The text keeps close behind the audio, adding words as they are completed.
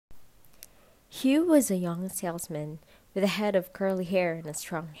Hugh was a young salesman with a head of curly hair and a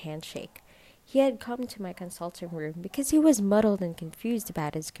strong handshake. He had come to my consulting room because he was muddled and confused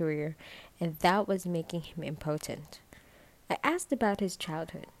about his career, and that was making him impotent. I asked about his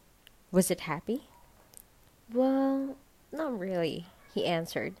childhood. Was it happy? Well, not really, he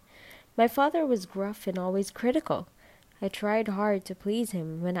answered. My father was gruff and always critical. I tried hard to please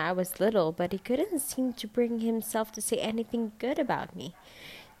him when I was little, but he couldn't seem to bring himself to say anything good about me.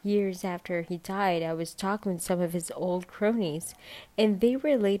 Years after he died, I was talking with some of his old cronies, and they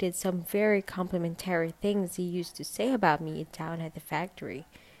related some very complimentary things he used to say about me down at the factory.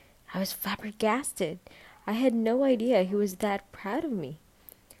 I was flabbergasted. I had no idea he was that proud of me.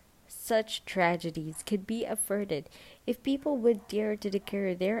 Such tragedies could be averted if people would dare to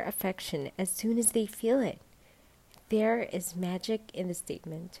declare their affection as soon as they feel it. There is magic in the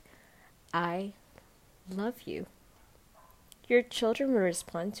statement, I love you. Your children will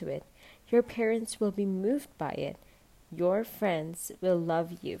respond to it. Your parents will be moved by it. Your friends will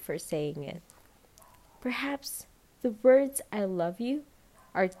love you for saying it. Perhaps the words I love you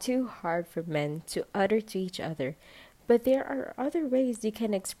are too hard for men to utter to each other, but there are other ways you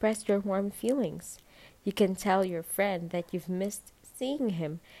can express your warm feelings. You can tell your friend that you've missed seeing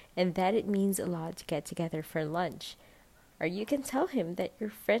him and that it means a lot to get together for lunch. Or you can tell him that your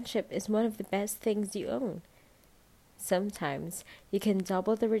friendship is one of the best things you own. Sometimes you can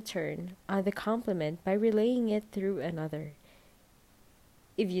double the return on the compliment by relaying it through another.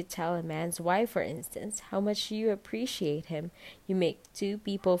 If you tell a man's wife, for instance, how much you appreciate him, you make two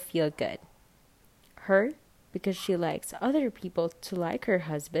people feel good. Her, because she likes other people to like her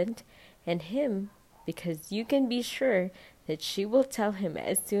husband, and him, because you can be sure that she will tell him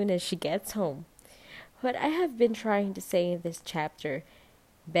as soon as she gets home. What I have been trying to say in this chapter,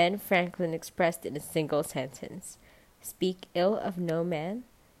 Ben Franklin expressed in a single sentence. Speak ill of no man,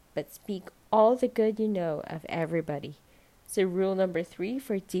 but speak all the good you know of everybody. So rule number 3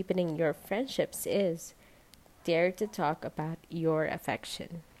 for deepening your friendships is dare to talk about your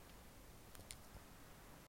affection.